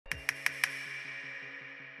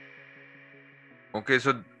Okay,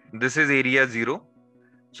 so this is area 0.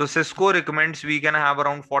 So Cisco recommends we can have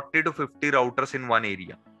around 40 to 50 routers in one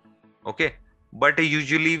area. Okay, but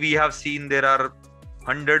usually we have seen there are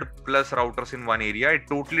 100 plus routers in one area. It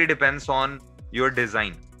totally depends on your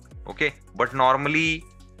design. Okay, but normally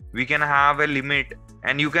we can have a limit,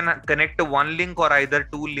 and you can connect one link or either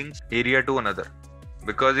two links area to another,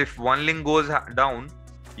 because if one link goes down,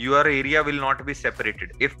 your area will not be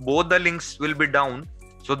separated. If both the links will be down,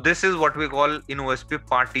 so this is what we call in OSPF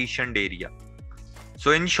partitioned area.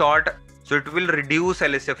 So in short, so it will reduce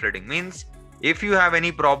LSA flooding. Means if you have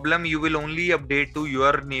any problem, you will only update to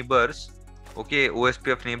your neighbors. Okay,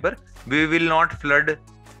 OSPF neighbor, we will not flood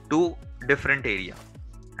to different area.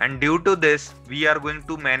 And due to this, we are going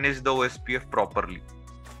to manage the OSPF properly.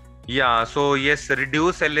 Yeah, so yes,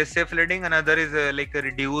 reduce LSA flooding. Another is like a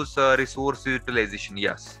reduce resource utilization.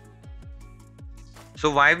 Yes. So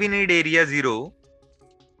why we need area 0?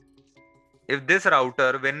 If this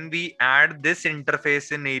router, when we add this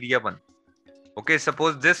interface in area 1, okay,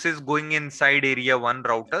 suppose this is going inside area 1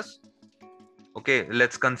 routers. Okay,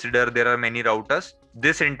 let's consider there are many routers.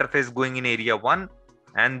 This interface going in area 1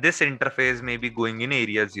 and this interface may be going in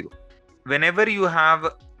area 0. Whenever you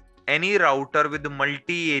have any router with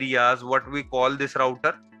multi areas, what we call this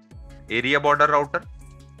router? Area border router.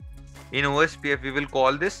 In OSPF, we will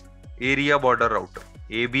call this area border router.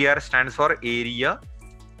 ABR stands for area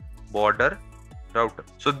border router.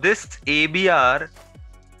 So this ABR,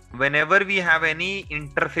 whenever we have any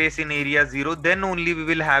interface in area 0, then only we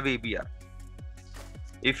will have ABR.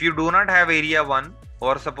 If you do not have area 1,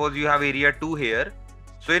 or suppose you have area 2 here,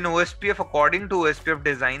 so in OSPF, according to OSPF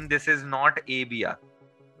design, this is not ABR.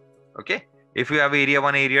 Okay, if you have area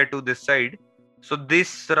 1, area 2 this side, so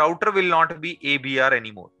this router will not be ABR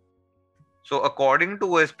anymore. So according to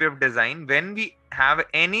OSPF design, when we have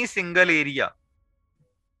any single area,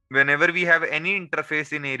 whenever we have any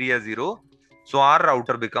interface in area 0, so our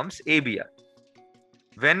router becomes ABR.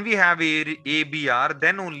 When we have ABR,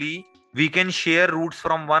 then only we can share routes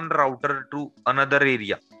from one router to another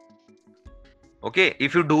area. Okay,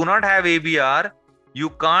 if you do not have ABR, you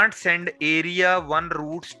can't send area 1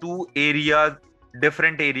 routes to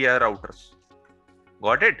different area routers.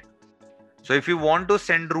 Got it? So if you want to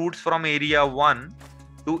send routes from area 1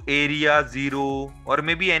 to area 0 or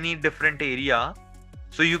maybe any different area,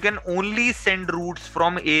 so you can only send routes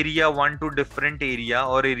from area 1 to different area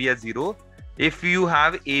or area 0 if you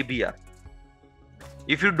have ABR.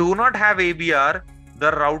 If you do not have ABR,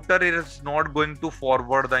 the router is not going to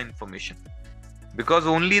forward the information, because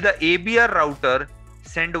only the ABR router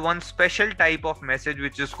send one special type of message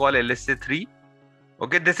which is called LSA3.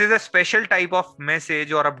 Okay, this is a special type of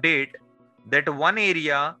message or update that one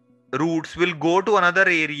area routes will go to another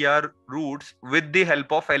area routes with the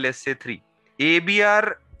help of LSA3.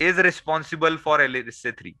 ABR is responsible for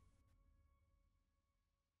LSA3.